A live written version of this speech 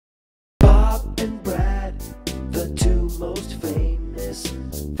Bob and Brad, the two most famous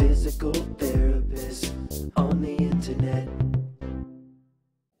physical therapists on the internet.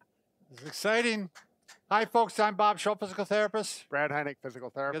 It's exciting. Hi, folks. I'm Bob Schrupp, physical therapist. Brad Heineck, physical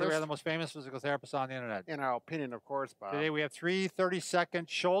Together therapist. we are the most famous physical therapists on the internet. In our opinion, of course, Bob. Today we have three 30-second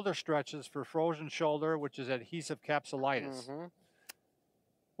shoulder stretches for frozen shoulder, which is adhesive capsulitis.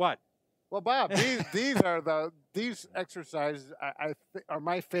 What? Well, Bob, these exercises are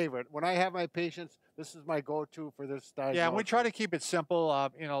my favorite. When I have my patients, this is my go-to for this diagnosis. Yeah, and we try to keep it simple. A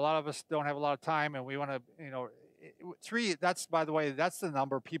lot of us don't have a lot of time, and we want to, three. That's, by the way, that's the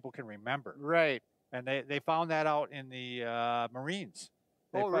number people can remember. Right. And they found that out in the Marines.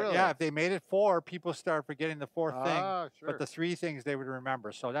 Really? Yeah, if they made it 4, people start forgetting the 4th thing. Sure. But the 3 things they would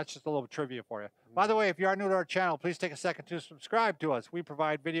remember. So that's just a little trivia for you. By the way, if you are new to our channel, please take a second to subscribe to us. We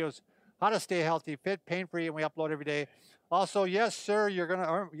provide videos how to stay healthy, fit, pain-free, and we upload every day. Also, yes, sir, you're going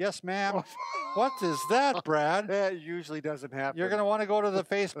to, yes, ma'am. What is that, Brad? That usually doesn't happen. You're going to want to go to the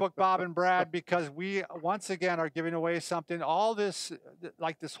Facebook, Bob and Brad, because we, once again, are giving away something. All this,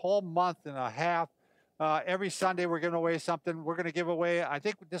 like this whole month and a half, every Sunday we're giving away something. We're going to give away, I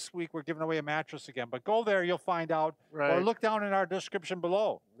think this week we're giving away a mattress again. But go there, you'll find out. Right. Or look down in our description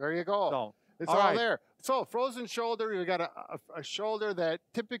below. There you go. So, it's all there. So frozen shoulder, you got a shoulder that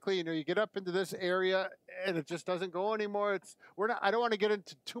typically, you get up into this area and it just doesn't go anymore. I don't want to get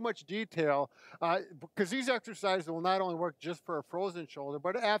into too much detail because these exercises will not only work just for a frozen shoulder,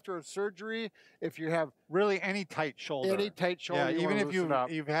 but after a surgery, if you have really any tight shoulder. Any tight shoulder. Yeah, even if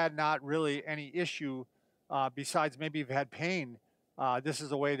you've had not really any issue besides maybe you've had pain. This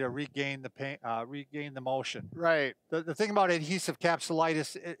is a way to regain the pain, regain the motion. Right. The thing about adhesive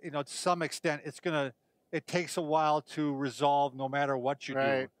capsulitis, to some extent, it takes a while to resolve no matter what you do.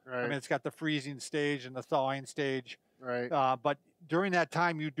 Right. I mean, it's got the freezing stage and the thawing stage. Right. But during that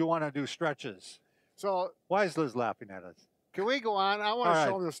time, you do want to do stretches. So why is Liz laughing at us? Can we go on? I want to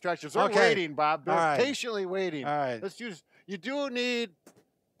show them the stretches. They're Okay. waiting, Bob. They're All right. patiently waiting. All right. You do need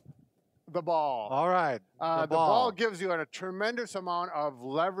the ball. All right. The ball gives you a tremendous amount of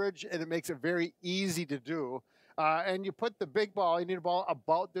leverage, and it makes it very easy to do. And you put the big ball, you need a ball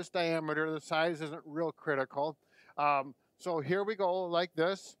about this diameter. The size isn't real critical. So here we go, like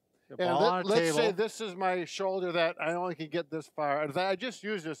this. And let's say this is my shoulder that I only can get this far. And I just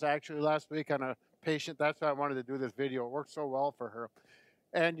used this actually last week on a patient. That's why I wanted to do this video. It worked so well for her.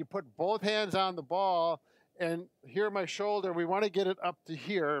 And you put both hands on the ball, and here my shoulder, we want to get it up to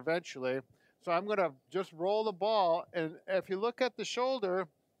here eventually. So I'm going to just roll the ball. And if you look at the shoulder,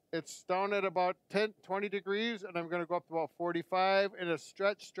 it's down at about 20 degrees, and I'm going to go up to about 45 in a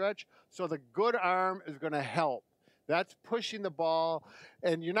stretch. So the good arm is going to help. That's pushing the ball.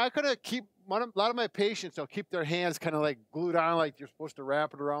 And you're not going to keep, a lot of my patients, they'll keep their hands kind of like glued on like you're supposed to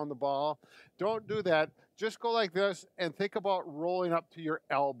wrap it around the ball. Don't do that. Just go like this and think about rolling up to your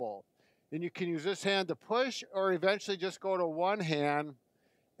elbow. And you can use this hand to push, or eventually just go to one hand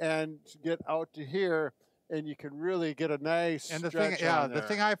and get out to here. And you can really get a nice stretch the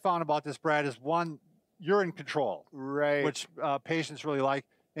thing I found about this, Brad, is 1, you're in control, right? Which patients really like,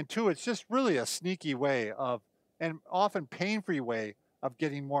 and 2, it's just really a sneaky way of, and often pain-free way of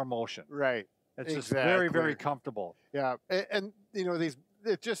getting more motion. Right. It's just very, very comfortable. Yeah, and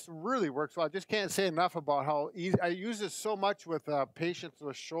it just really works well. I just can't say enough about how easy. I use this so much with patients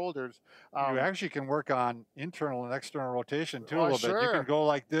with shoulders. You actually can work on internal and external rotation too a little sure. bit. You can go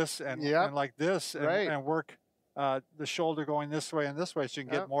like this and like this and work the shoulder going this way and this way, so you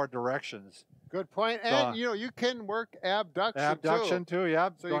can get more directions. Good point. And you can work abduction. Abduction too, yeah.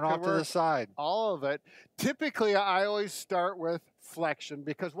 So going off to the side. All of it. Typically, I always start with flexion,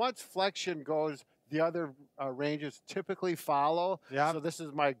 because once flexion goes, the other ranges typically follow. Yeah. So this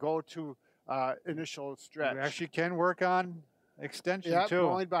is my go-to initial stretch. You actually can work on extension too.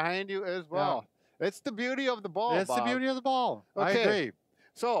 Going behind you as well. Yeah. It's the beauty of the ball, It's the beauty of the ball. Okay. I agree.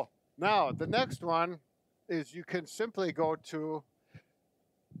 So now the next one is you can simply go to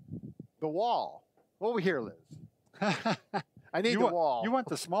the wall. Over here, Liz. I need the wall. You want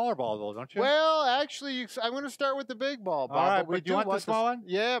the smaller ball, though, don't you? Well, actually, I'm going to start with the big ball, Bob. All right, but do you want the small one?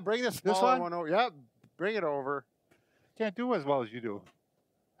 Yeah, bring the smaller one over. Yeah, bring it over. Can't do as well as you do.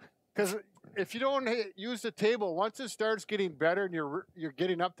 Because if you don't use the table, once it starts getting better and you're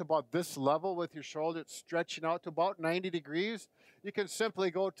getting up to about this level with your shoulder, it's stretching out to about 90 degrees, you can simply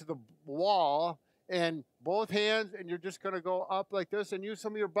go to the wall and both hands, and you're just going to go up like this and use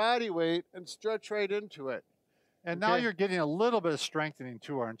some of your body weight and stretch right into it. And now you're getting a little bit of strengthening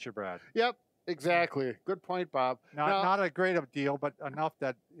too, aren't you, Brad? Yep. Exactly. Good point, Bob. Now, Not a great of deal, but enough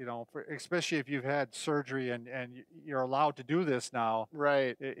that, you know, for, especially if you've had surgery and you're allowed to do this now,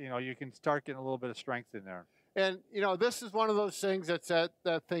 right. you know, you can start getting a little bit of strength in there. And, you know, this is one of those things that's that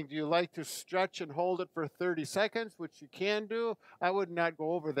thing. Do you like to stretch and hold it for 30 seconds, which you can do? I would not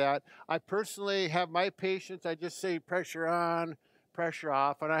go over that. I personally have my patients, I just say pressure on, pressure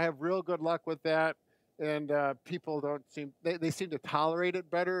off, and I have real good luck with that. And people don't seem, they seem to tolerate it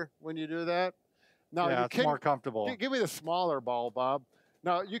better when you do that. Now, Yeah, you it's can, more comfortable. give me the smaller ball, Bob.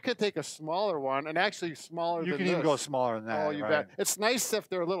 Now, you can take a smaller one, and actually smaller than You this. can even go smaller than that. Oh, you right? bet. It's nice if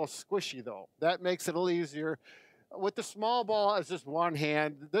they're a little squishy, though. That makes it a little easier. With the small ball, it's just one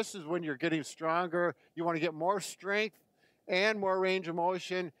hand. This is when you're getting stronger. You want to get more strength and more range of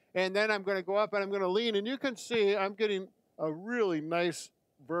motion. And then I'm going to go up and I'm going to lean. And you can see I'm getting a really nice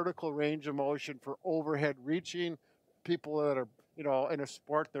vertical range of motion for overhead reaching. People that are, you know, in a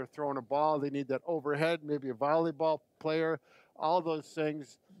sport, they're throwing a ball. They need that overhead, maybe a volleyball player, all those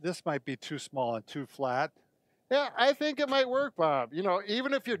things. This might be too small and too flat. Yeah, I think it might work, Bob. You know,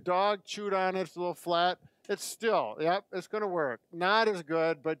 even if your dog chewed on it, it's a little flat, it's still, yep, it's going to work. Not as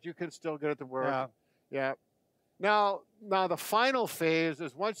good, but you can still get it to work. Yeah. Yeah. Now the final phase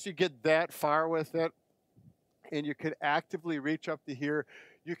is once you get that far with it and you can actively reach up to here,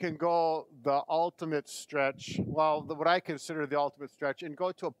 you can go the ultimate stretch, well, what I consider the ultimate stretch, and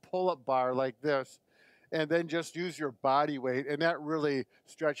go to a pull-up bar like this, and then just use your body weight, and that really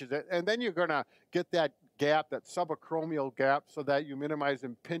stretches it. And then you're going to get that gap, that subacromial gap, so that you minimize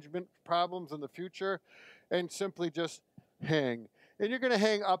impingement problems in the future, and simply just hang. And you're going to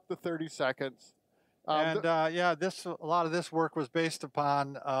hang up to 30 seconds. Yeah, a lot of this work was based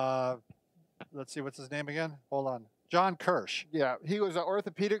upon, let's see, what's his name again? Hold on. John Kirsch. Yeah, he was an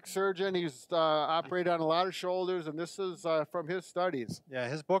orthopedic surgeon. He's operated on a lot of shoulders, and this is from his studies. Yeah,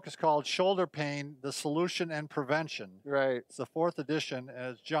 his book is called Shoulder Pain, The Solution and Prevention. Right. It's the 4th edition,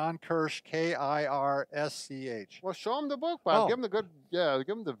 and it's John Kirsch, Kirsch. Well, show him the book, Bob. Oh. Give him the good, yeah,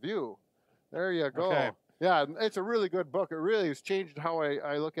 give him the view. There you go. Okay. Yeah, it's a really good book. It really has changed how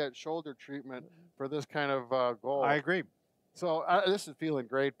I look at shoulder treatment for this kind of goal. I agree. So this is feeling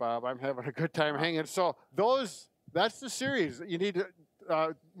great, Bob. I'm having a good time hanging. So that's the series. You need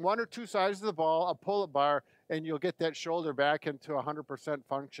one or two sides of the ball, a pull-up bar, and you'll get that shoulder back into 100%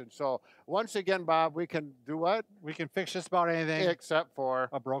 function. So once again, Bob, we can do what? We can fix just about anything Except for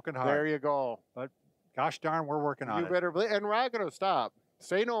a broken heart. There you go. But gosh darn, we're working on You it. better believe. And we're not going to stop.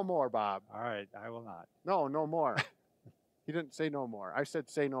 Say no more, Bob. All right, I will not. No more. He didn't say no more. I said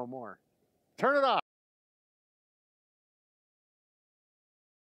say no more. Turn it off.